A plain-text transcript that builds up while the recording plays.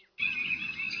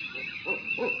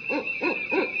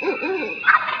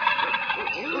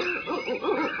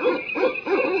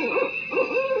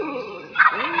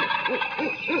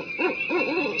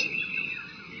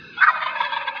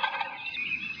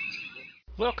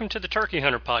Welcome to the Turkey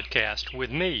Hunter Podcast with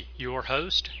me, your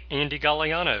host, Andy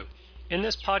Galliano. In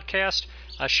this podcast,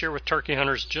 I share with turkey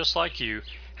hunters just like you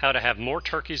how to have more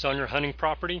turkeys on your hunting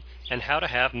property and how to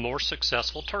have more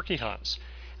successful turkey hunts.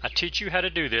 I teach you how to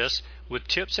do this with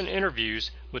tips and interviews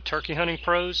with turkey hunting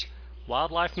pros,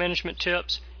 wildlife management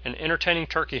tips, and entertaining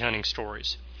turkey hunting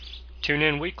stories. Tune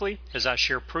in weekly as I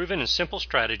share proven and simple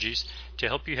strategies to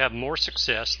help you have more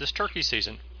success this turkey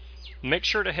season. Make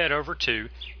sure to head over to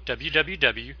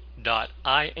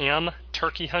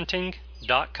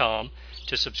www.iamturkeyhunting.com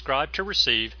to subscribe to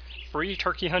receive free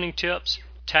turkey hunting tips,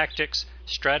 tactics,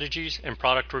 strategies, and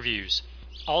product reviews.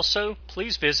 Also,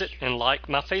 please visit and like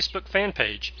my Facebook fan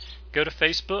page. Go to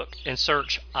Facebook and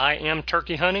search I Am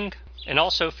Turkey Hunting, and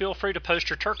also feel free to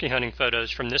post your turkey hunting photos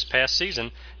from this past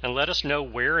season and let us know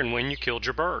where and when you killed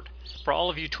your bird. For all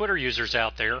of you Twitter users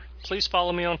out there, please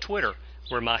follow me on Twitter,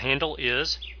 where my handle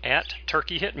is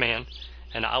 @TurkeyHitman,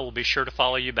 and I will be sure to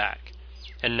follow you back.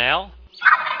 And now,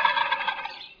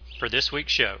 for this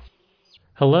week's show.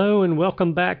 Hello, and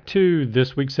welcome back to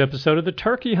this week's episode of the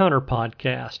Turkey Hunter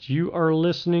Podcast. You are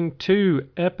listening to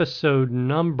episode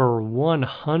number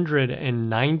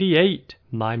 198,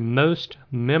 My Most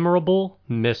Memorable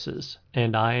Misses.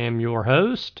 And I am your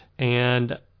host,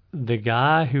 and the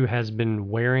guy who has been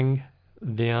wearing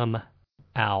them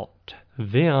out.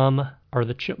 Them are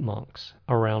the chipmunks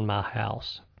around my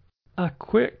house. I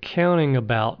quit counting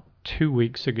about 2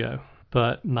 weeks ago,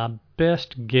 but my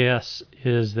best guess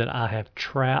is that I have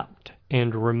trapped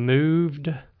and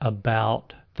removed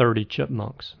about 30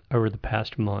 chipmunks over the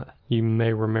past month. You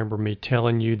may remember me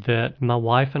telling you that my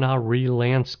wife and I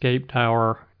re-landscaped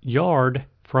our yard,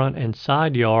 front and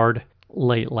side yard,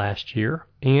 late last year,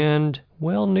 and,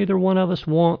 well, neither one of us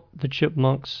want the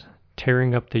chipmunks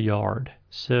tearing up the yard.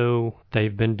 So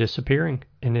they've been disappearing,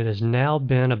 and it has now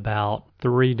been about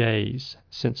 3 days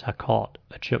since I caught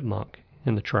a chipmunk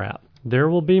in the trap. There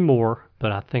will be more,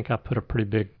 but I think I put a pretty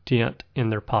big dent in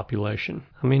their population.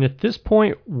 I mean, at this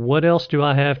point, what else do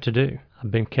I have to do?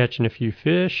 I've been catching a few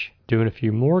fish, doing a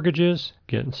few mortgages,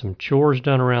 getting some chores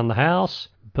done around the house,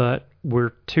 but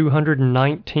we're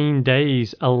 219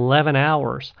 days, 11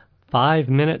 hours, 5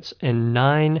 minutes, and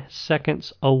 9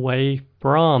 seconds away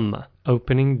from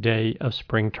opening day of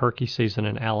spring turkey season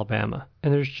in Alabama.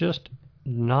 And there's just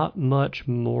not much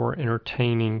more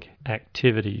entertaining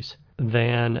activities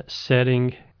than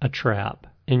setting a trap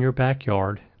in your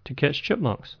backyard to catch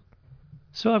chipmunks.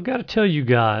 So I've got to tell you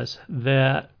guys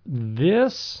that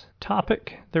this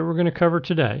topic that we're going to cover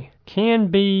today can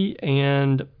be,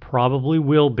 and probably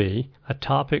will be, a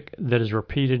topic that is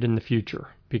repeated in the future,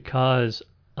 because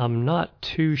I'm not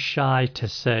too shy to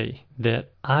say that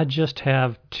I just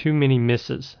have too many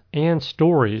misses and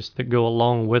stories that go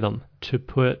along with them to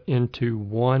put into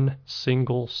one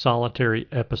single solitary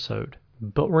episode.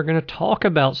 But we're going to talk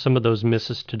about some of those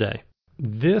misses today.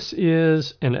 This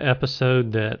is an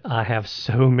episode that I have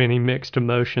so many mixed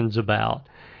emotions about.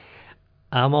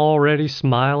 I'm already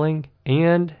smiling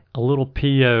and a little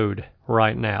PO'd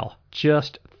right now,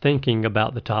 just thinking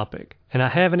about the topic. And I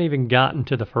haven't even gotten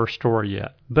to the first story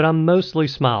yet, but I'm mostly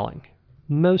smiling.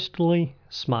 Mostly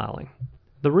smiling.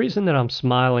 The reason that I'm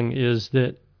smiling is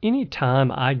that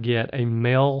anytime I get a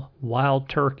male wild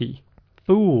turkey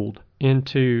fooled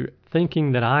into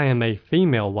thinking that I am a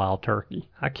female wild turkey,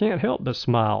 I can't help but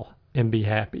smile and be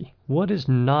happy. What is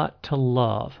not to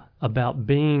love about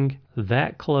being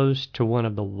that close to one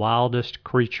of the wildest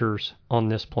creatures on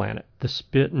this planet? The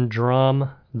spit and drum,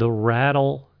 the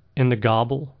rattle and the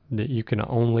gobble that you can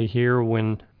only hear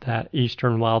when that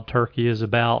eastern wild turkey is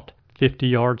about 50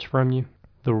 yards from you.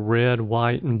 The red,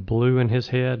 white, and blue in his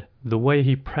head. The way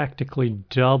he practically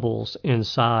doubles in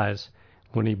size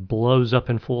when he blows up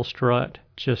in full strut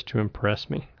just to impress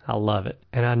me. I love it.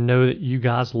 And I know that you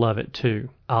guys love it too.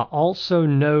 I also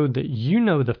know that you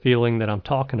know the feeling that I'm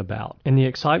talking about and the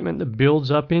excitement that builds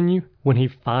up in you when he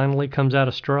finally comes out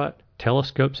of strut,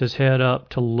 telescopes his head up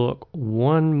to look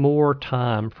one more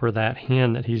time for that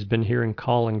hen that he's been hearing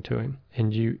calling to him,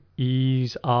 and you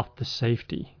ease off the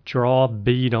safety, draw a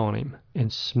bead on him,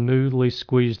 and smoothly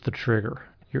squeeze the trigger.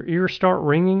 Your ears start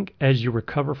ringing as you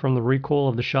recover from the recoil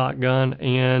of the shotgun,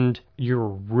 and you're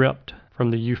ripped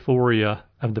from the euphoria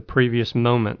of the previous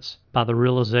moments by the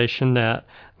realization that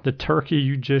the turkey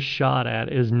you just shot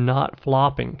at is not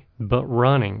flopping, but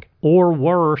running, or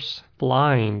worse,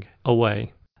 flying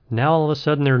away. Now all of a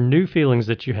sudden there are new feelings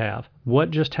that you have. What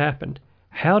just happened?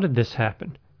 How did this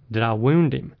happen? Did I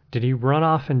wound him? Did he run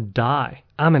off and die?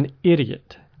 I'm an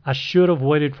idiot. I should have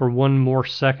waited for one more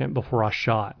second before I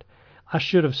shot. I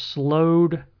should have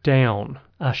slowed down.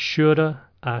 I shoulda.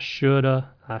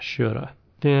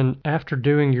 then after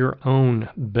doing your own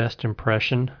best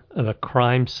impression of a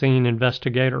crime scene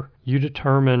investigator, you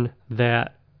determine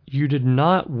that you did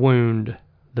not wound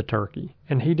the turkey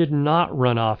and he did not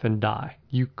run off and die.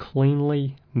 You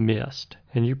cleanly missed,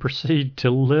 and you proceed to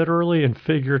literally and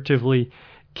figuratively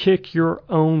kick your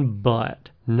own butt,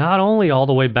 not only all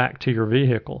the way back to your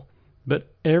vehicle,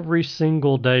 but every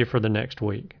single day for the next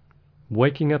week.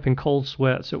 Waking up in cold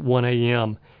sweats at 1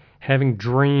 a.m., having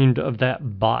dreamed of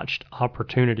that botched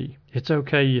opportunity. It's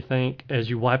okay, you think, as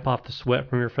you wipe off the sweat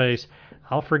from your face,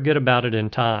 I'll forget about it in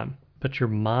time. But your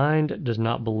mind does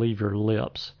not believe your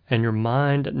lips, and your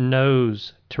mind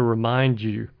knows to remind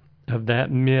you of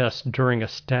that miss during a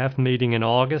staff meeting in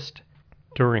August,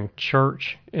 during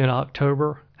church in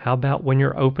October. How about when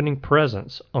you're opening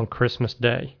presents on Christmas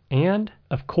Day? And,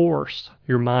 of course,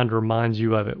 your mind reminds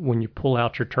you of it when you pull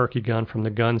out your turkey gun from the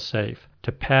gun safe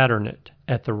to pattern it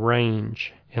at the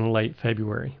range in late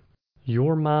February.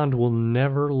 Your mind will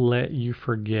never let you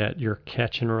forget your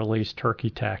catch and release turkey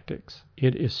tactics.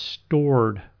 It is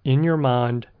stored in your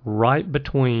mind right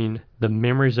between the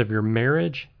memories of your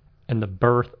marriage and the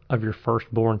birth of your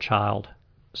firstborn child.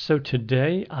 So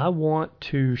today I want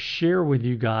to share with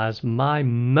you guys my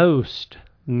most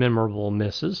memorable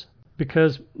misses,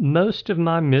 because most of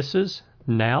my misses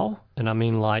now, and I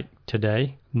mean like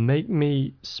today, make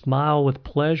me smile with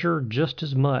pleasure just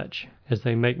as much as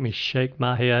they make me shake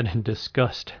my head in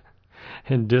disgust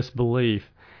and disbelief.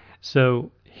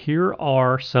 So here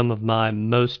are some of my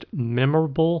most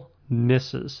memorable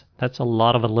misses. That's a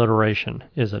lot of alliteration,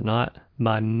 is it not?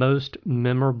 My most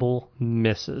memorable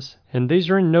misses. And these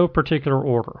are in no particular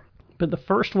order. But the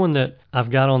first one that I've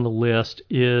got on the list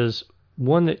is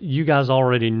one that you guys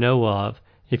already know of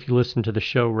if you listen to the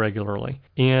show regularly.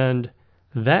 And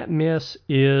that miss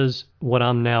is what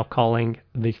I'm now calling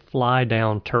the fly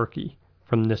down turkey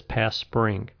from this past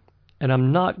spring. And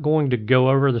I'm not going to go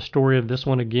over the story of this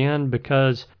one again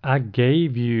because I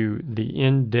gave you the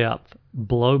in-depth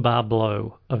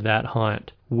blow-by-blow of that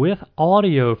hunt with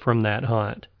audio from that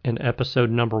hunt in episode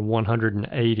number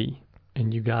 180.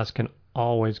 And you guys can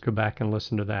always go back and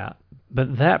listen to that.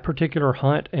 But that particular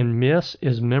hunt and miss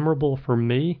is memorable for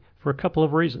me for a couple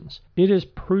of reasons. It is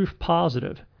proof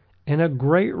positive and a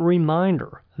great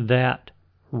reminder that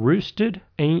roosted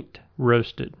ain't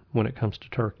roasted when it comes to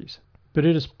turkeys. But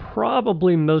it is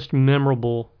probably most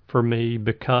memorable for me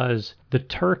because the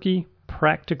turkey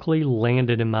practically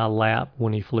landed in my lap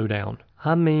when he flew down.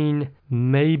 I mean,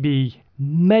 maybe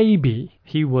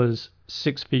he was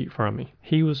 6 feet from me.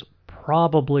 He was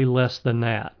probably less than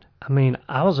that. I mean,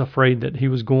 I was afraid that he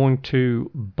was going to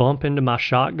bump into my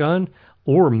shotgun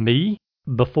or me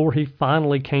before he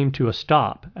finally came to a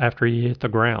stop after he hit the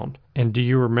ground. And do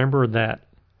you remember that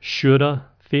shoulda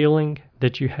feeling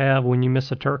that you have when you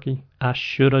miss a turkey? I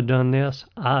should have done this.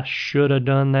 I should have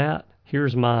done that.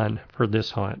 Here's mine for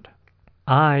this hunt.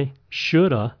 I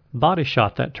shoulda body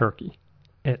shot that turkey.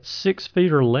 At 6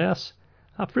 feet or less,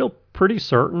 I feel pretty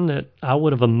certain that I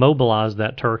would have immobilized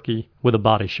that turkey with a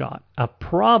body shot. I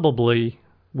probably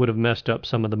would have messed up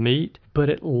some of the meat, but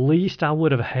at least I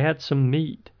would have had some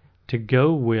meat to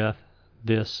go with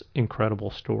this incredible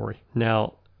story.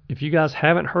 Now, if you guys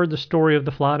haven't heard the story of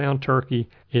the fly down turkey,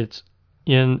 it's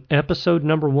in episode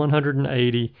number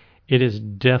 180. It is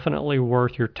definitely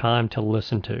worth your time to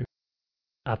listen to.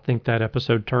 I think that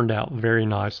episode turned out very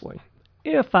nicely,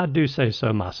 if I do say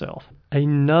so myself.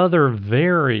 Another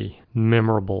very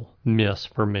memorable miss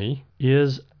for me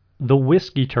is the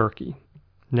whiskey turkey.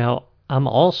 Now, I'm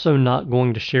also not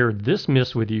going to share this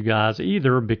miss with you guys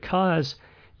either because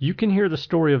you can hear the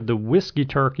story of the whiskey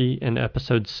turkey in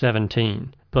episode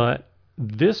 17. But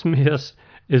this miss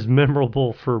is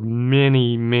memorable for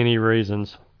many, many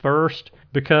reasons. First,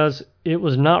 because it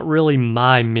was not really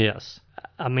my miss.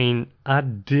 I mean, I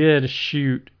did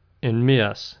shoot and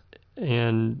miss,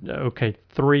 and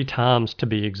 3 times to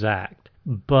be exact.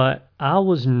 But I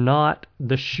was not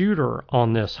the shooter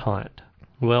on this hunt.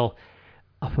 Well,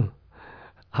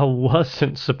 I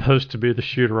wasn't supposed to be the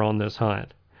shooter on this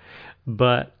hunt.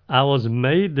 But I was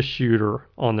made the shooter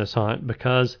on this hunt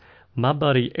because my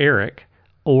buddy Eric,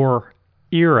 or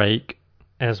Earache,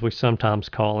 as we sometimes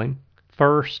call him,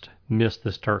 first missed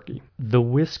this turkey. The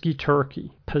whiskey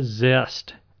turkey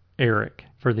possessed Eric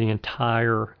for the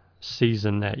entire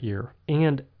season that year.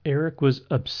 And Eric was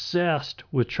obsessed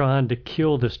with trying to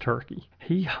kill this turkey.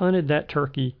 He hunted that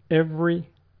turkey every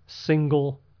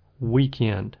single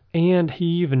weekend. And he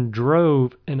even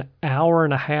drove an hour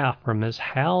and a half from his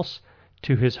house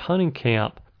to his hunting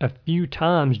camp a few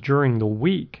times during the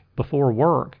week before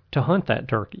work to hunt that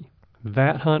turkey.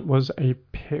 That hunt was a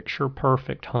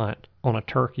picture-perfect hunt. on a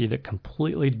turkey that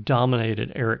completely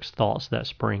dominated Eric's thoughts that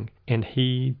spring, and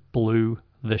he blew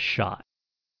the shot.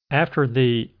 After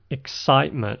the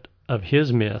excitement of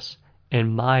his miss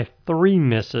and my 3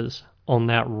 misses on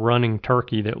that running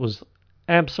turkey that was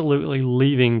absolutely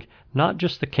leaving not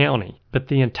just the county, but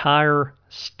the entire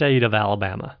state of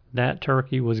Alabama, that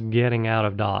turkey was getting out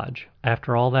of Dodge.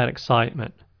 After all that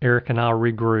excitement, Eric and I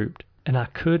regrouped, and I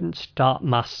couldn't stop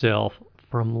myself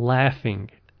from laughing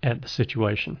at the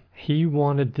situation. He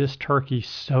wanted this turkey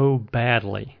so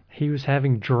badly. He was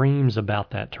having dreams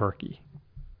about that turkey.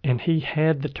 And he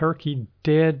had the turkey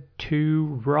dead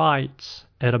to rights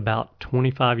at about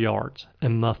 25 yards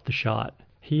and muffed the shot.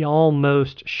 He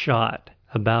almost shot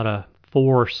about a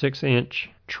 4 or 6 inch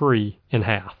tree in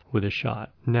half with his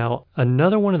shot. Now,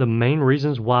 another one of the main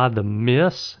reasons why the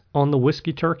miss on the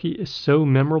whiskey turkey is so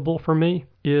memorable for me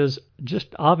is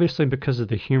just obviously because of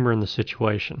the humor in the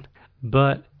situation,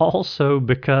 but also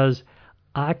because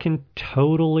I can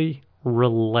totally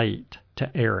relate to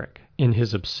Eric in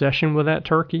his obsession with that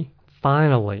turkey,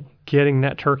 finally getting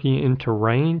that turkey into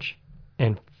range,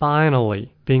 and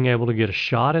finally being able to get a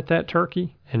shot at that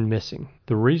turkey and missing.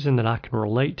 The reason that I can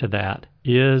relate to that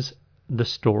is the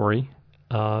story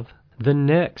of the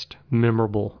next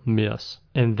memorable miss,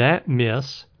 and that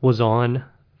miss was on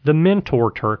the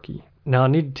Mentor turkey. Now I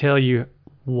need to tell you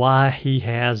why he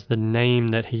has the name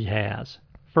that he has.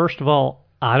 First of all,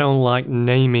 I don't like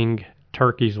naming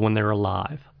turkeys when they're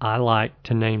alive. I like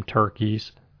to name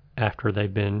turkeys after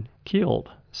they've been killed.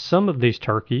 Some of these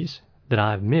turkeys that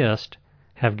I've missed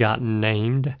have gotten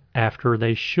named after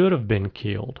they should have been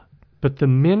killed. But the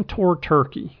Mentor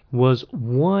turkey was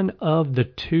one of the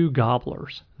 2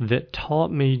 gobblers that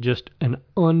taught me just an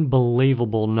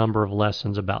unbelievable number of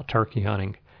lessons about turkey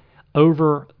hunting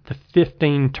over the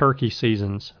 15 turkey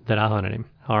seasons that I hunted him.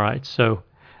 All right, so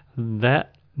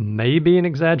that may be an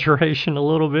exaggeration a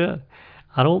little bit.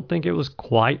 I don't think it was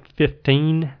quite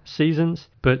 15 seasons,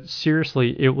 but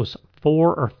seriously, it was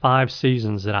 4 or 5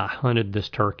 seasons that I hunted this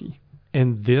turkey.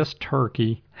 And this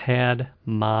turkey had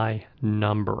my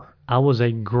number. I was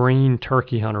a green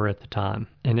turkey hunter at the time,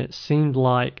 and it seemed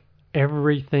like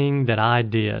everything that I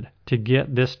did to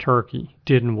get this turkey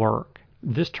didn't work.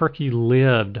 This turkey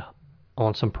lived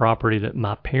on some property that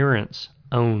my parents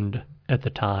owned at the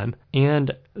time,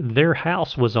 and their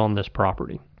house was on this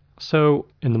property. So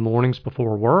in the mornings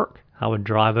before work, I would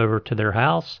drive over to their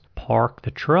house, park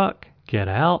the truck, get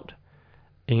out,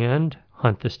 and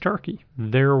hunt this turkey.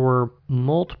 There were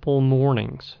multiple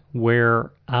mornings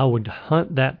where I would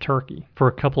hunt that turkey for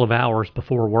a couple of hours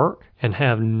before work and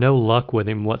have no luck with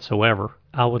him whatsoever.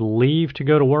 I would leave to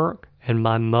go to work, and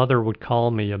my mother would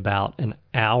call me about an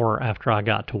hour after I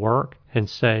got to work and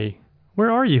say,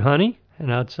 "Where are you, honey?"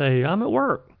 And I'd say, "I'm at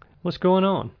work." "What's going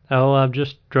on?" "Oh, I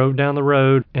just drove down the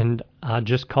road, and I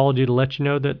just called you to let you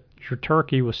know that your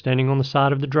turkey was standing on the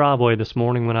side of the driveway this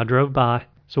morning when I drove by."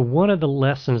 So one of the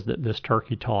lessons that this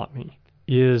turkey taught me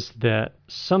is that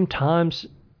sometimes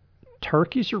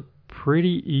turkeys are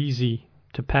pretty easy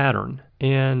to pattern,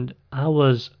 and I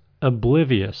was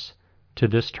oblivious to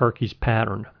this turkey's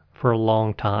pattern for a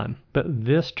long time. But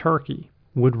this turkey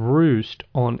would roost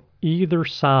on either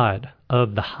side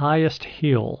of the highest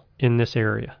hill in this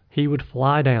area. He would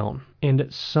fly down, and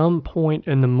at some point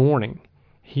in the morning,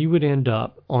 he would end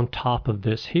up on top of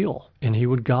this hill, and he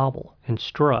would gobble and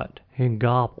strut and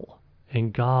gobble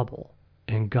and gobble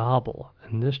and gobble.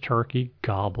 And this turkey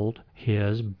gobbled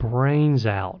his brains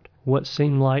out, what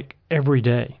seemed like every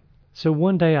day. So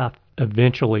one day I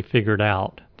eventually figured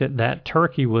out that that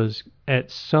turkey was at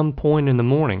some point in the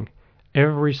morning,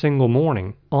 every single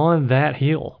morning, on that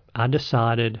hill. I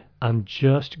decided I'm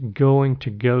just going to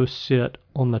go sit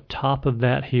on the top of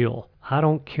that hill. I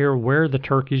don't care where the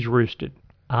turkey's roosted.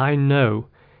 I know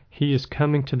he is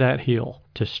coming to that hill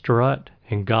to strut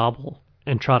and gobble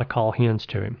and try to call hens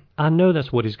to him. I know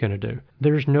that's what he's going to do.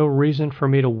 There's no reason for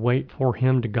me to wait for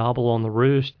him to gobble on the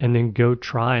roost and then go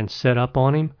try and set up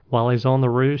on him while he's on the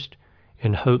roost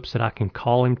in hopes that I can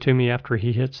call him to me after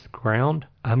he hits the ground.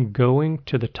 I'm going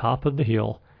to the top of the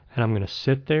hill, and I'm going to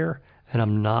sit there, and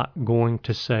I'm not going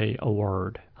to say a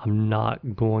word. I'm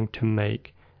not going to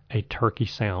make a turkey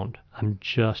sound. I'm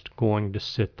just going to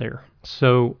sit there.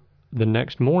 So the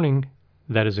next morning,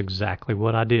 that is exactly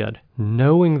what I did.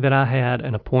 Knowing that I had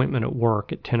an appointment at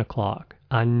work at 10 o'clock,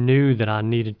 I knew that I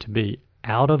needed to be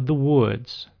out of the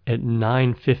woods at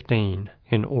 9:15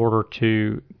 in order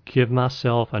to give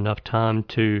myself enough time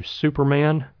to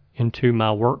Superman into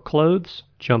my work clothes,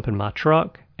 jump in my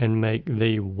truck, and make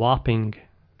the whopping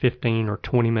 15 or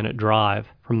 20 minute drive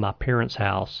from my parents'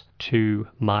 house to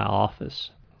my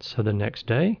office. So the next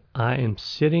day, I am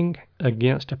sitting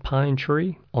against a pine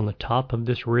tree on the top of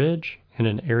this ridge in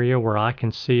an area where I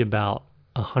can see about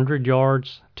 100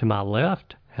 yards to my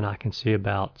left, and I can see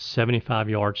about 75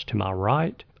 yards to my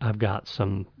right. I've got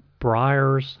some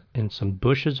briars and some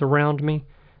bushes around me,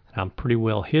 and I'm pretty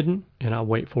well hidden, and I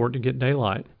wait for it to get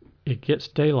daylight. It gets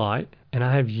daylight, and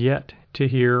I have yet to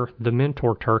hear the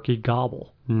mentor turkey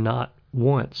gobble. Not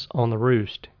once on the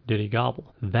roost did he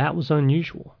gobble. That was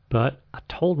unusual, but I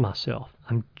told myself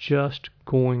I'm just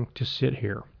going to sit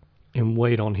here and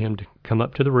wait on him to come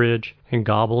up to the ridge and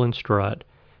gobble and strut,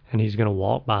 and he's going to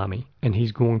walk by me, and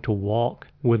he's going to walk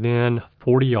within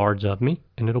 40 yards of me,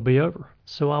 and it'll be over.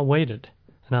 So I waited,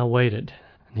 and I waited,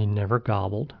 and he never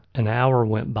gobbled. An hour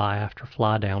went by after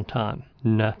fly down time.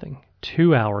 Nothing.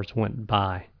 2 hours went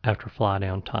by after fly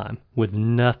down time with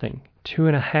nothing.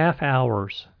 2.5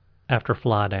 hours after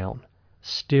fly down.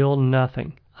 Still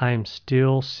nothing. I am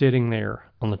still sitting there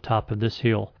on the top of this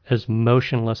hill, as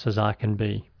motionless as I can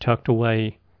be, tucked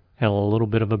away in a little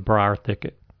bit of a briar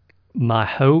thicket. My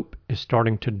hope is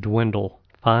starting to dwindle.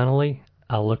 Finally,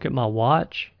 I look at my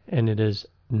watch, and it is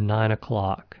 9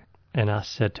 o'clock. And I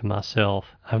said to myself,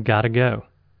 I've got to go.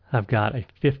 I've got a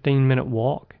 15-minute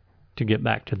walk to get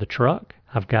back to the truck.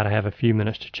 I've got to have a few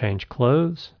minutes to change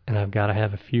clothes, and I've got to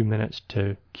have a few minutes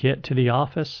to get to the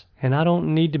office. And I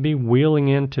don't need to be wheeling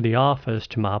into the office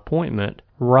to my appointment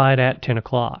right at 10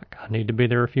 o'clock. I need to be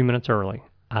there a few minutes early.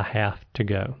 I have to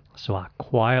go. So I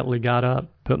quietly got up,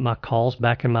 put my calls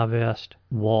back in my vest,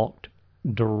 walked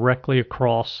directly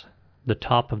across the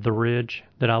top of the ridge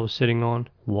that I was sitting on,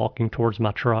 walking towards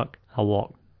my truck. I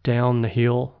walked down the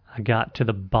hill. I got to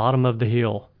the bottom of the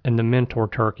hill, and the mentor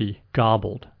turkey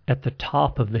gobbled at the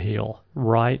top of the hill,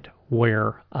 right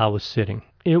where I was sitting.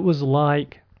 It was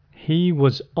like he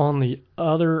was on the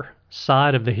other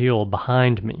side of the hill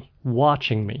behind me,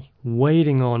 watching me,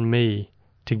 waiting on me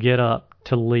to get up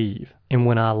to leave. And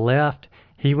when I left,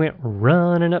 he went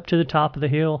running up to the top of the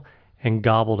hill and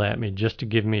gobbled at me just to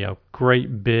give me a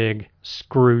great big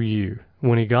screw you.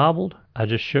 When he gobbled, I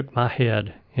just shook my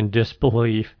head in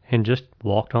disbelief and just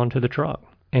walked onto the truck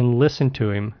and listened to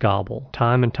him gobble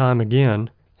time and time again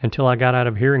until I got out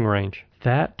of hearing range.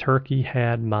 That turkey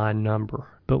had my number.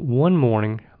 But one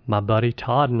morning, my buddy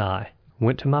Todd and I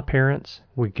went to my parents.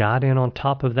 We got in on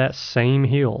top of that same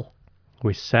hill.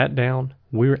 We sat down.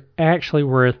 We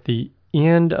were at the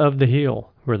end of the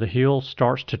hill, where the hill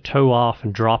starts to toe off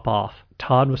and drop off.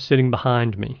 Todd was sitting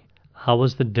behind me. I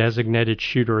was the designated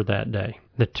shooter that day.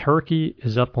 The turkey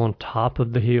is up on top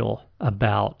of the hill,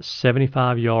 about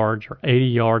 75 yards or 80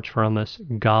 yards from us,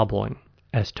 gobbling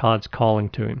as Todd's calling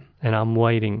to him. And I'm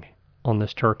waiting on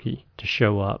this turkey to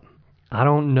show up. I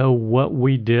don't know what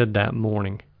we did that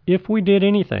morning. If we did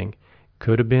anything,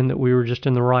 could have been that we were just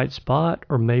in the right spot,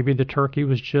 or maybe the turkey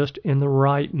was just in the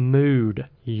right mood.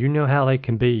 You know how they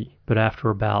can be. But after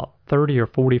about 30 or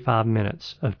 45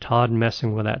 minutes of Todd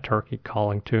messing with that turkey,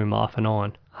 calling to him off and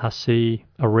on, I see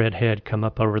a red head come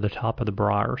up over the top of the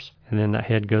briars, and then that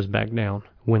head goes back down.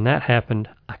 When that happened,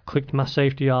 I clicked my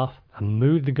safety off. I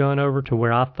moved the gun over to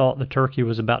where I thought the turkey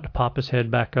was about to pop his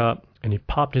head back up, and he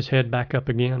popped his head back up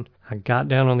again. I got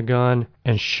down on the gun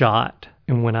and shot,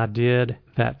 and when I did,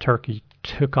 that turkey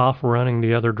took off running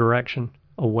the other direction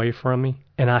away from me,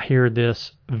 and I hear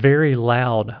this very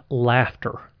loud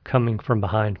laughter coming from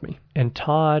behind me. And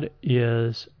Todd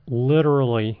is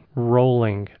literally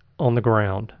rolling on the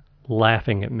ground,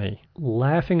 laughing at me,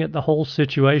 laughing at the whole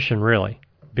situation, really,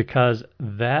 because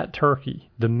that turkey,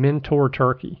 the mentor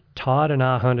turkey, Todd and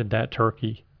I hunted that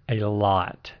turkey a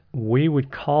lot. We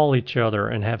would call each other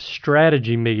and have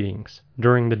strategy meetings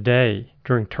during the day,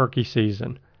 during turkey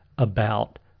season,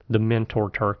 about the mentor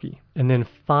turkey. And then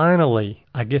finally,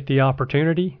 I get the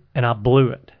opportunity, and I blew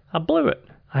it.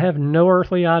 I have no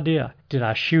earthly idea. Did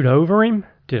I shoot over him?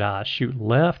 Did I shoot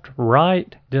left,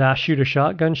 right? Did I shoot a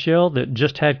shotgun shell that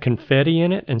just had confetti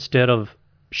in it instead of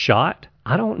shot?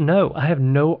 I don't know. I have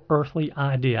no earthly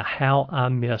idea how I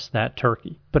missed that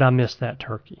turkey. But I missed that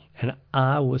turkey. And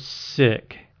I was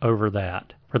sick over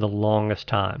that for the longest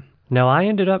time. Now, I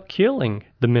ended up killing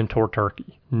the mentor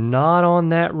turkey, not on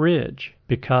that ridge,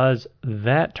 because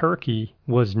that turkey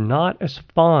was not as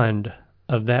fond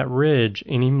of that ridge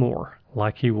anymore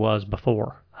like he was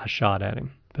before I shot at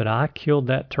him. But I killed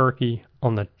that turkey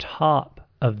on the top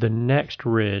of the next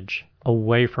ridge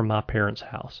away from my parents'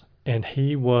 house. And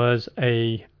he was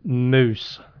a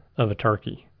moose of a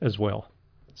turkey as well.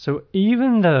 So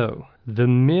even though the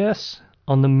miss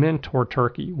on the mentor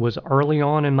turkey was early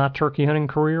on in my turkey hunting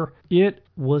career, it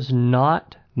was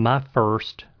not my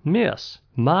first miss.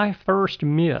 My first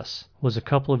miss was a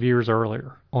couple of years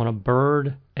earlier on a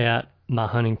bird at my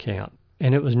hunting camp.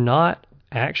 And it was not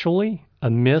actually a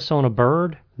miss on a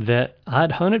bird that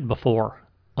I'd hunted before,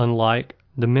 unlike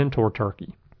the Mentor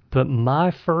turkey. But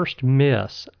my first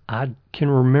miss, I can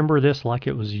remember this like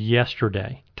it was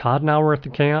yesterday. Todd and I were at the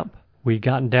camp. We'd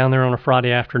gotten down there on a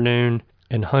Friday afternoon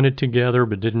and hunted together,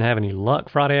 but didn't have any luck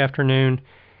Friday afternoon.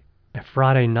 And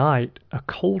Friday night, a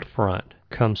cold front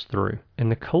comes through.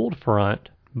 And the cold front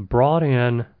brought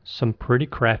in some pretty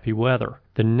crappy weather.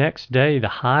 The next day, the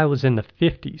high was in the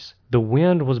 50s. The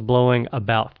wind was blowing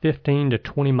about 15 to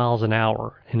 20 miles an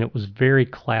hour, and it was very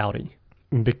cloudy.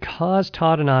 Because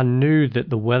Todd and I knew that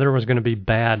the weather was going to be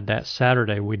bad that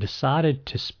Saturday, we decided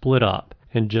to split up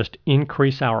and just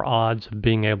increase our odds of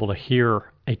being able to hear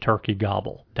a turkey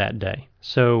gobble that day.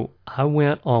 So I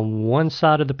went on one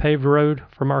side of the paved road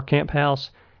from our camp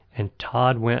house, and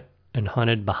Todd went and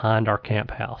hunted behind our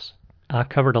camp house. I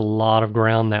covered a lot of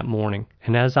ground that morning,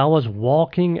 and as I was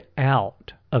walking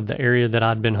out of the area that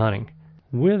I'd been hunting,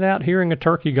 without hearing a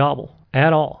turkey gobble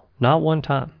at all, not one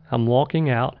time, I'm walking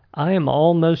out. I am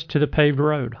almost to the paved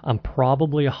road. I'm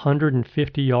probably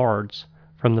 150 yards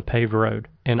from the paved road,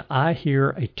 and I hear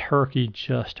a turkey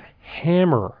just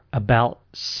hammer about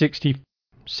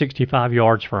 65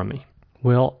 yards from me.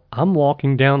 Well, I'm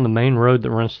walking down the main road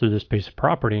that runs through this piece of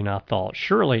property, and I thought,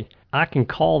 surely I can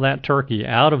call that turkey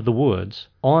out of the woods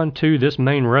onto this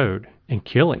main road and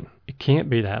kill him. It can't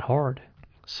be that hard.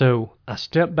 So I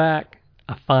step back.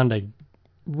 I find a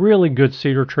really good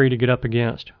cedar tree to get up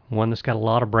against, one that's got a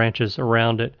lot of branches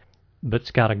around it, but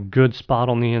it's got a good spot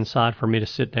on the inside for me to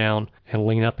sit down and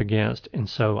lean up against. And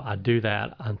so I do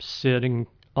that. I'm sitting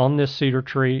on this cedar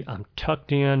tree. I'm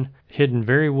tucked in, hidden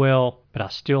very well, but I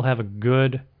still have a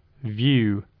good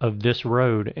view of this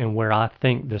road and where I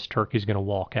think this turkey's going to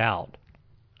walk out.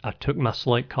 I took my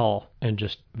slate call and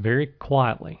just very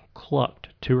quietly clucked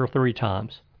 2 or 3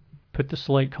 times, put the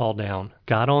slate call down,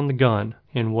 got on the gun,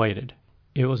 and waited.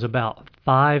 It was about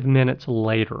 5 minutes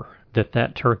later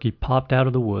that turkey popped out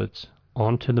of the woods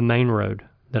onto the main road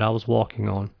that I was walking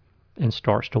on and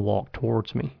starts to walk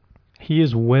towards me. He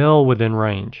is well within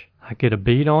range. I get a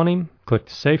bead on him, click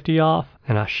the safety off,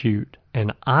 and I shoot.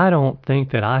 And I don't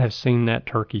think that I have seen that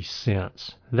turkey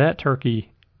since. That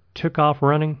turkey took off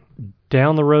running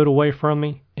down the road away from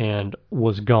me and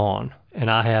was gone.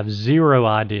 And I have zero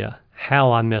idea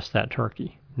how I missed that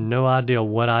turkey. No idea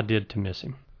what I did to miss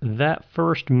him. That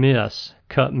first miss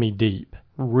cut me deep,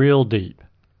 real deep,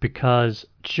 because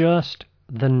just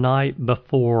the night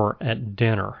before at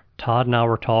dinner, Todd and I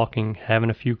were talking, having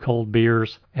a few cold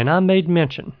beers, and I made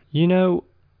mention,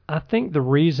 I think the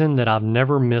reason that I've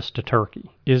never missed a turkey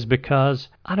is because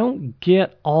I don't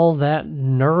get all that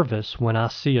nervous when I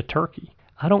see a turkey.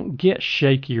 I don't get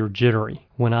shaky or jittery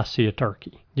when I see a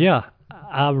turkey. Yeah,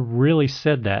 I really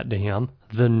said that to him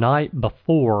the night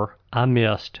before I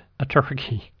missed a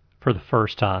turkey for the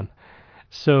first time.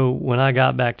 So when I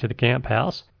got back to the camp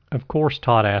house, of course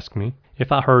Todd asked me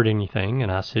if I heard anything,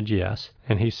 and I said yes.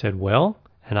 And he said, well,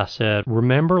 and I said,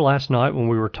 remember last night when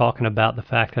we were talking about the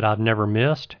fact that I've never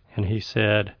missed? And he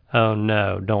said, oh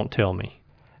no, don't tell me.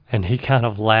 And he kind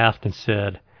of laughed and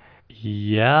said,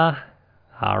 yeah,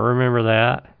 I remember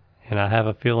that, and I have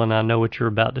a feeling I know what you're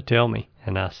about to tell me.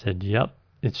 And I said, yep,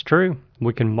 it's true.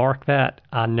 We can mark that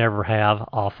I never have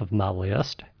off of my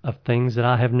list of things that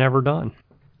I have never done.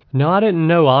 Now, I didn't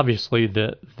know, obviously,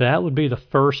 that that would be the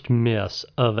first miss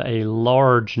of a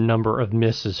large number of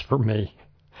misses for me.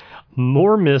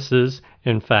 More misses,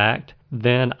 in fact,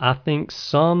 than I think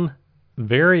some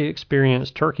very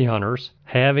experienced turkey hunters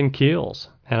have in kills.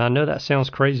 And I know that sounds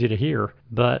crazy to hear,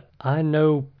 but I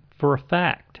know for a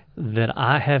fact that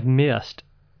I have missed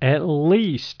at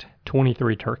least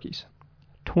 23 turkeys.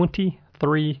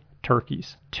 23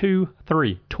 turkeys.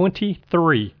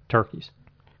 23 turkeys.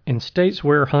 In states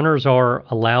where hunters are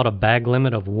allowed a bag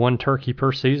limit of 1 turkey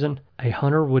per season, a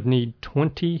hunter would need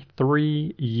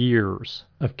 23 years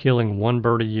of killing 1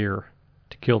 bird a year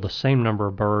to kill the same number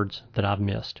of birds that I've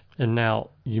missed. And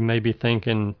now you may be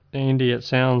thinking, Andy, it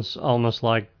sounds almost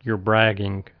like you're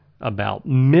bragging about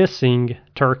missing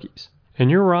turkeys. And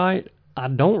you're right, I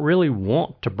don't really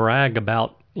want to brag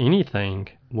about anything,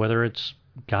 whether it's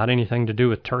got anything to do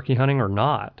with turkey hunting or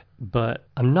not. But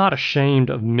I'm not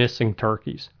ashamed of missing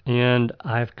turkeys. And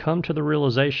I've come to the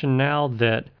realization now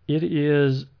that it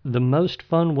is the most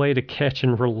fun way to catch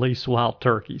and release wild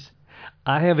turkeys.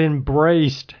 I have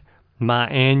embraced my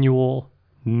annual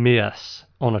miss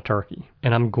on a turkey.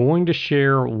 And I'm going to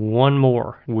share one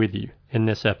more with you in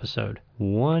this episode.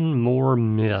 One more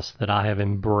miss that I have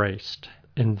embraced.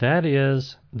 And that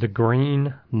is the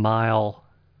Green Mile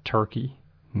turkey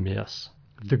miss.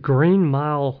 The Green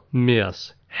Mile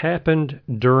miss happened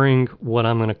during what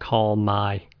I'm going to call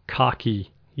my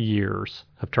cocky years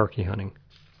of turkey hunting.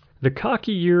 The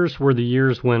cocky years were the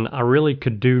years when I really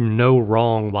could do no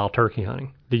wrong while turkey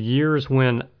hunting. The years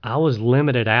when I was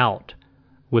limited out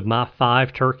with my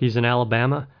 5 turkeys in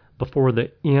Alabama before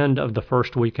the end of the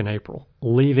first week in April,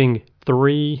 leaving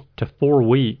 3 to 4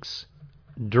 weeks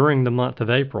during the month of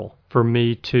April for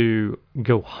me to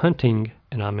go hunting,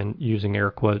 and I'm using air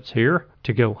quotes here,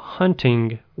 to go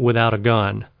hunting without a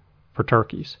gun for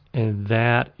turkeys. And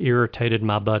that irritated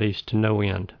my buddies to no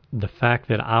end. The fact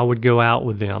that I would go out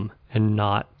with them and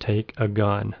not take a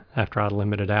gun after I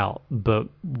limited out. But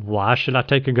why should I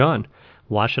take a gun?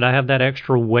 Why should I have that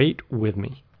extra weight with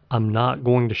me? I'm not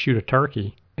going to shoot a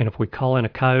turkey. And if we call in a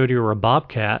coyote or a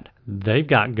bobcat, they've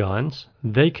got guns.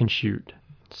 They can shoot.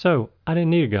 So I didn't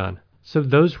need a gun. So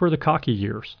those were the cocky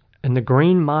years. And the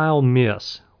Green Mile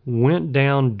miss went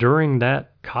down during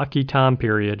that cocky time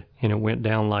period, and it went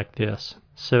down like this.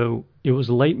 So it was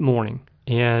late morning,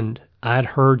 and I had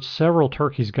heard several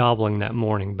turkeys gobbling that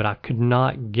morning, but I could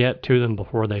not get to them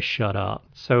before they shut up.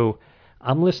 So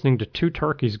I'm listening to 2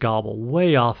 turkeys gobble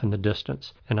way off in the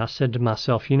distance, and I said to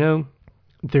myself,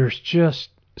 there's just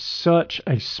such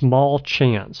a small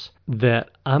chance that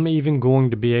I'm even going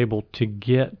to be able to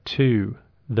get to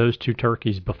those 2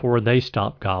 turkeys before they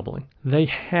stop gobbling. They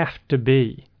have to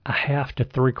be a half to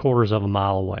 3/4 of a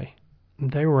mile away.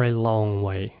 They were a long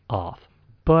way off.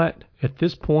 But at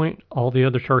this point, all the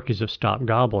other turkeys have stopped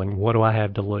gobbling. What do I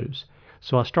have to lose?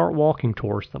 So I start walking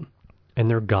towards them, and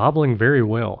they're gobbling very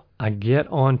well. I get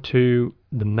onto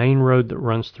the main road that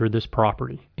runs through this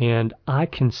property, and I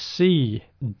can see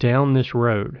down this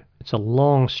road. It's a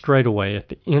long straightaway. At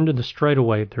the end of the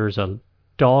straightaway, there's a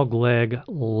dogleg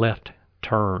left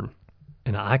turn,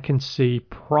 and I can see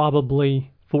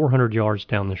probably 400 yards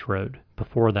down this road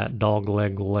before that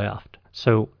dogleg left.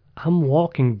 So I'm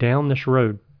walking down this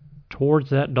road towards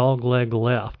that dogleg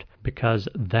left because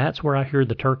that's where I hear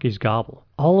the turkeys gobble.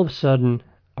 All of a sudden,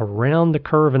 around the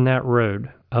curve in that road,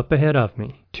 up ahead of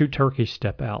me, 2 turkeys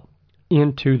step out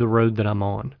into the road that I'm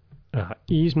on. I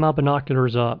ease my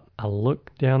binoculars up. I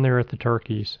look down there at the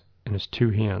turkeys, and it's 2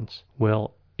 hens.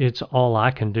 Well, it's all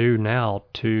I can do now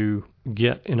to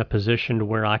get in a position to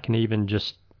where I can even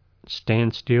just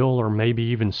stand still or maybe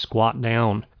even squat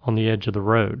down on the edge of the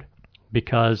road,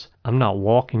 because I'm not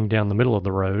walking down the middle of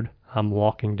the road. I'm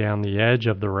walking down the edge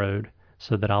of the road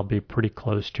so that I'll be pretty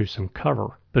close to some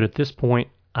cover. But at this point,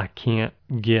 I can't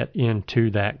get into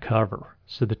that cover.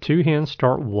 So the 2 hens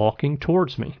start walking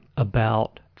towards me.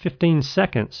 About 15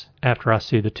 seconds after I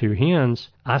see the 2 hens,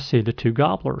 I see the 2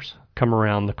 gobblers come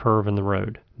around the curve in the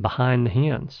road behind the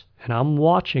hens. And I'm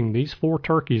watching these 4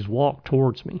 turkeys walk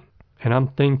towards me. And I'm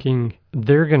thinking,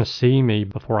 they're going to see me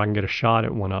before I can get a shot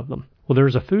at one of them. Well,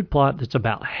 there's a food plot that's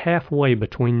about halfway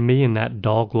between me and that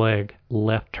dogleg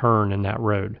left turn in that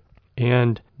road.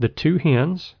 And the 2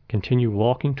 hens continue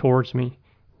walking towards me.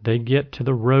 They get to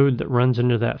the road that runs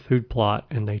into that food plot,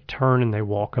 and they turn and they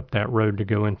walk up that road to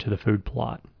go into the food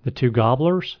plot. The 2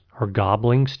 gobblers are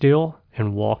gobbling still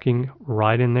and walking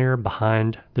right in there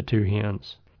behind the 2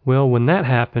 hens. Well, when that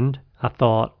happened, I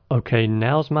thought, okay,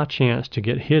 now's my chance to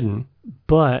get hidden,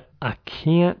 but I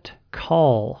can't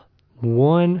call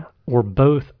one or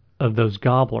both of those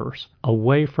gobblers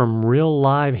away from real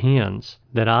live hens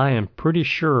that I am pretty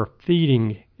sure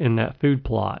feeding in that food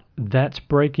plot. That's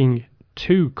breaking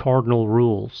 2 cardinal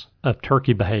rules of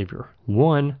turkey behavior.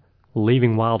 1,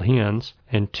 leaving wild hens,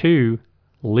 and 2,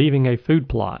 leaving a food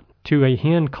plot to a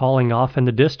hen calling off in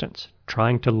the distance,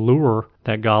 trying to lure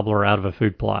that gobbler out of a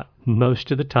food plot.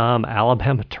 Most of the time,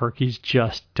 Alabama turkeys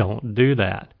just don't do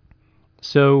that.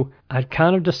 So I'd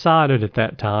kind of decided at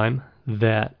that time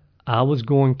that I was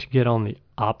going to get on the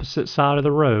opposite side of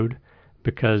the road,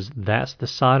 because that's the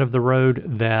side of the road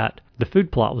that the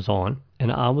food plot was on,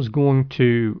 and I was going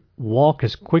to walk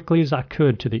as quickly as I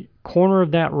could to the corner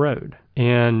of that road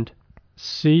and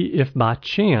see if by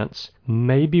chance,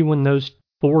 maybe when those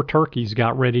 4 turkeys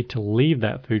got ready to leave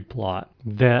that food plot,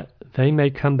 that they may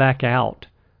come back out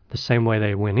the same way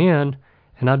they went in,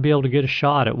 and I'd be able to get a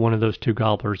shot at one of those 2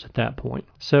 gobblers at that point.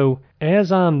 So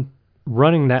as I'm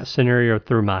running that scenario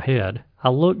through my head, I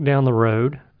look down the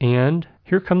road, and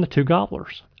here come the 2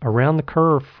 gobblers around the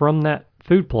curve from that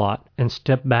food plot and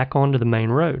step back onto the main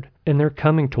road. And they're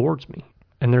coming towards me,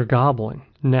 and they're gobbling.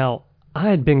 Now, I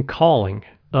had been calling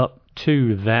up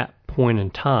to that point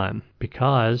in time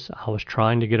because I was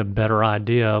trying to get a better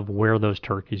idea of where those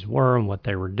turkeys were and what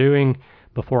they were doing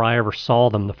before I ever saw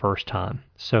them the first time.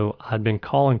 So I'd been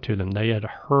calling to them. They had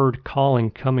heard calling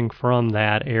coming from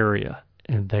that area,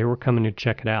 and they were coming to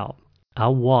check it out. I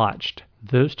watched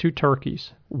those two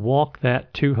turkeys walk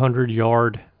that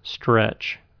 200-yard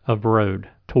stretch of road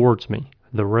towards me,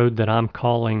 the road that I'm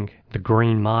calling the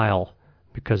Green Mile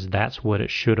because that's what it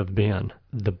should have been.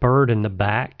 The bird in the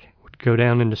back would go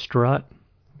down into strut,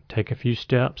 take a few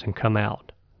steps, and come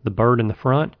out. The bird in the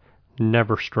front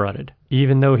never strutted.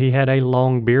 Even though he had a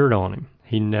long beard on him,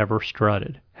 he never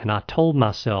strutted. And I told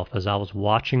myself as I was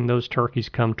watching those turkeys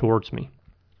come towards me,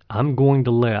 I'm going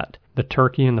to let the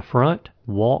turkey in the front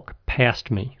walk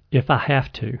past me if I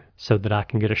have to so that I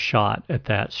can get a shot at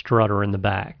that strutter in the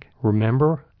back.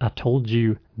 Remember, I told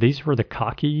you these were the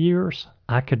cocky years?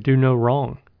 I could do no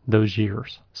wrong those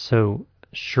years. So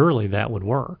surely that would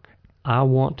work. I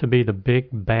want to be the big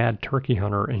bad turkey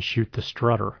hunter and shoot the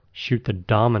strutter, shoot the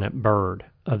dominant bird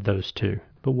of those two.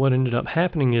 But what ended up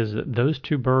happening is that those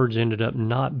two birds ended up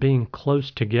not being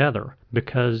close together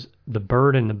because the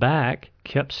bird in the back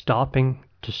kept stopping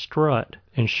to strut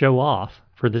and show off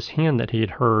for this hen that he had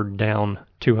heard down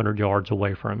 200 yards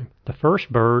away from him. The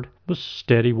first bird was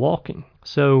steady walking.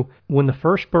 So when the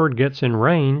first bird gets in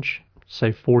range,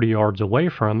 say 40 yards away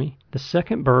from me, the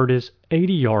second bird is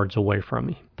 80 yards away from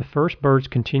me. The first bird's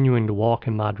continuing to walk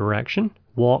in my direction,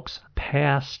 walks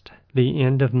past the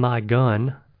end of my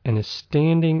gun, and is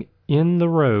standing in the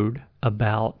road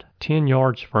about 10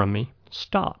 yards from me,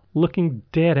 stopped, looking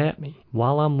dead at me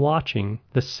while I'm watching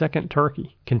the second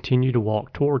turkey continue to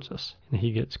walk towards us. And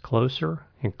he gets closer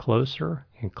and closer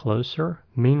and closer.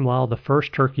 Meanwhile, the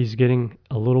first turkey's getting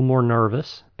a little more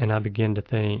nervous, and I begin to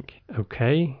think,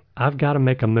 okay, I've got to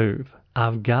make a move.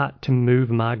 I've got to move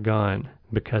my gun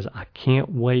because I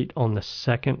can't wait on the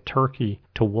second turkey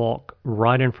to walk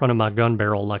right in front of my gun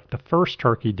barrel like the first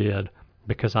turkey did,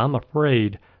 because I'm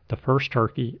afraid the first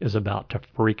turkey is about to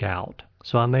freak out.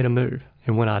 So I made a move.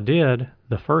 And when I did,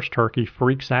 the first turkey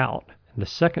freaks out. The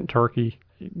second turkey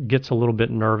gets a little bit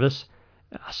nervous.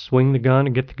 I swing the gun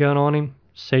and get the gun on him.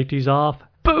 Safety's off.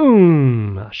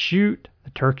 Boom! I shoot. The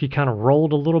turkey kind of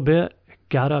rolled a little bit,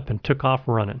 got up and took off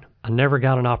running. I never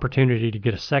got an opportunity to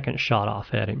get a second shot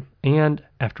off at him. And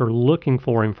after looking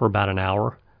for him for about an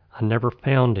hour, I never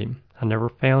found him. I never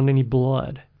found any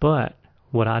blood. But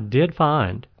what I did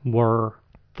find were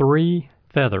 3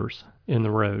 feathers in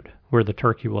the road where the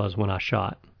turkey was when I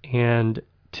shot. And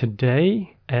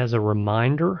today, as a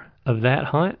reminder of that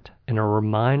hunt and a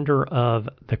reminder of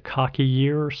the cocky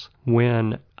years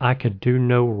when I could do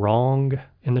no wrong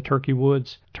in the turkey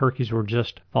woods, turkeys were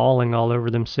just falling all over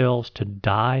themselves to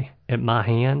die at my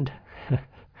hand,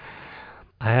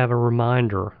 I have a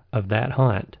reminder of that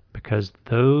hunt because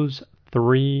those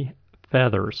 3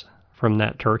 feathers from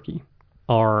that turkey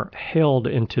are held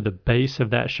into the base of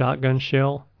that shotgun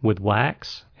shell with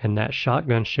wax, and that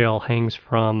shotgun shell hangs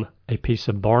from a piece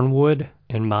of barnwood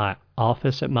in my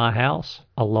office at my house,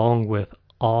 along with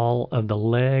all of the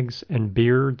legs and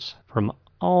beards from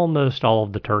almost all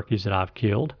of the turkeys that I've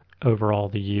killed over all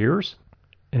the years.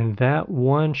 And that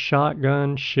one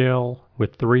shotgun shell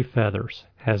with 3 feathers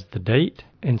has the date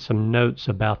and some notes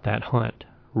about that hunt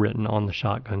written on the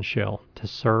shotgun shell to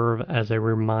serve as a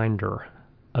reminder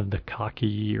of the cocky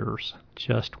years.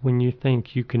 Just when you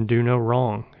think you can do no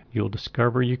wrong, you'll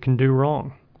discover you can do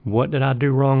wrong. What did I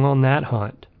do wrong on that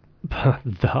hunt?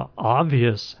 The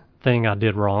obvious thing I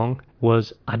did wrong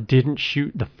was I didn't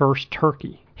shoot the first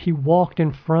turkey. He walked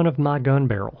in front of my gun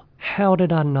barrel. How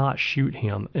did I not shoot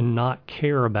him and not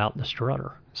care about the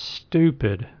strutter?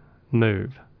 Stupid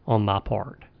move on my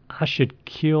part. I should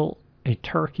kill a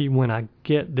turkey when I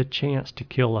get the chance to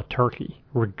kill a turkey,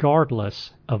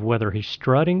 regardless of whether he's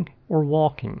strutting or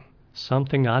walking.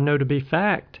 Something I know to be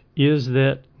fact is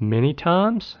that many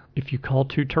times, if you call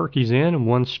 2 turkeys in and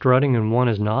one's strutting and one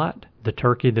is not, the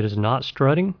turkey that is not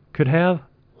strutting could have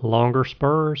longer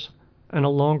spurs and a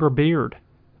longer beard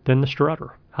than the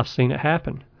strutter. I've seen it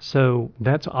happen. So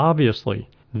that's obviously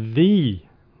the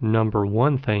number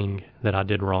one thing that I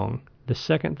did wrong. The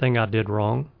second thing I did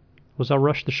wrong was I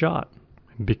rushed the shot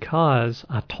because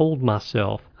I told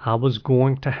myself I was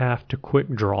going to have to quick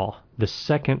draw the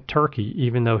second turkey,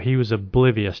 even though he was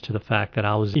oblivious to the fact that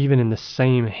I was even in the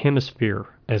same hemisphere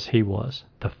as he was.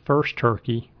 The first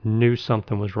turkey knew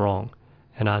something was wrong,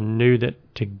 and I knew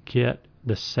that to get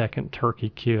the second turkey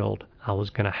killed, I was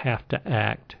going to have to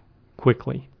act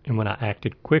quickly. And when I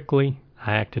acted quickly,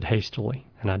 I acted hastily,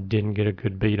 and I didn't get a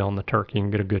good beat on the turkey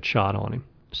and get a good shot on him.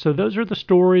 So those are the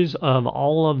stories of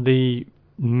all of the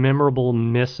memorable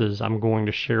misses I'm going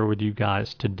to share with you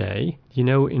guys today. You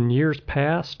know, in years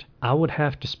past, I would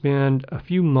have to spend a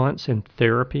few months in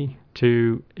therapy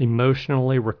to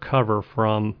emotionally recover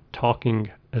from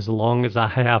talking as long as I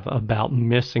have about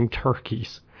missing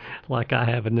turkeys like I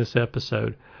have in this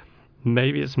episode.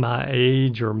 Maybe it's my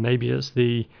age, or maybe it's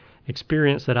the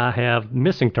experience that I have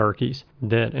missing turkeys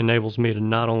that enables me to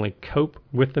not only cope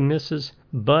with the misses,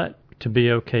 but to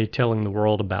be okay telling the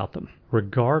world about them.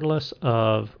 Regardless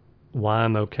of why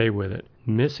I'm okay with it,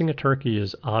 missing a turkey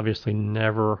is obviously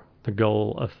never the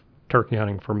goal of turkey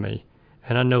hunting for me.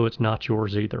 And I know it's not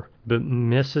yours either. But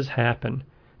misses happen,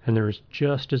 and there is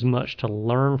just as much to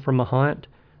learn from a hunt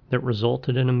that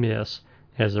resulted in a miss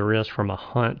as there is from a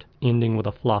hunt ending with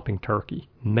a flopping turkey,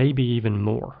 maybe even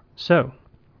more. So,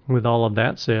 with all of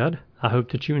that said, I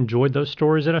hope that you enjoyed those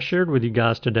stories that I shared with you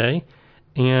guys today.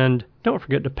 And don't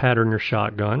forget to pattern your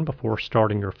shotgun before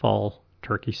starting your fall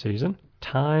turkey season.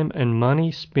 Time and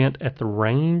money spent at the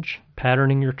range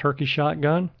patterning your turkey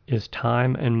shotgun is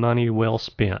time and money well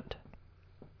spent.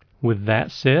 With that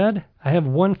said, I have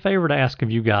one favor to ask of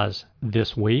you guys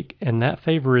this week, and that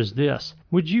favor is this.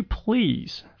 Would you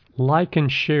please like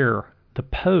and share the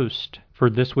post for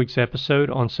this week's episode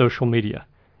on social media?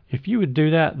 If you would do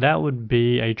that, that would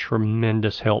be a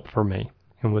tremendous help for me.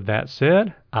 And with that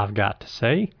said, I've got to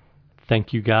say,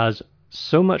 thank you guys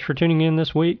so much for tuning in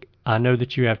this week. I know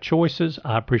that you have choices.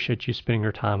 I appreciate you spending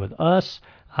your time with us.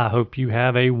 I hope you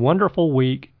have a wonderful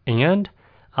week, and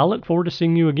I look forward to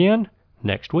seeing you again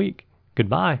next week.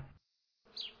 Goodbye.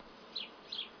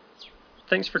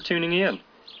 Thanks for tuning in.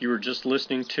 You were just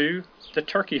listening to the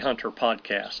Turkey Hunter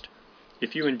podcast.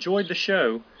 If you enjoyed the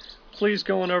show, please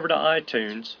go on over to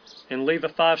iTunes and leave a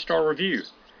 5-star review.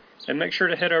 And make sure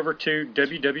to head over to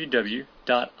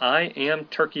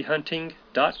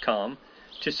www.iamturkeyhunting.com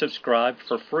to subscribe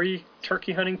for free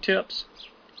turkey hunting tips,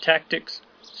 tactics,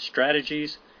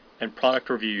 strategies, and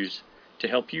product reviews to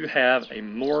help you have a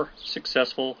more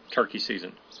successful turkey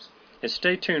season. And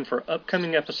stay tuned for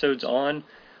upcoming episodes on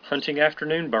hunting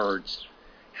afternoon birds,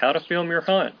 how to film your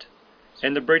hunt,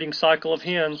 and the breeding cycle of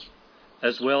hens,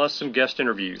 as well as some guest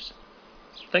interviews.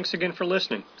 Thanks again for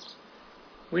listening.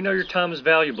 We know your time is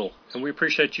valuable, and we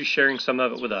appreciate you sharing some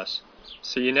of it with us.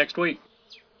 See you next week.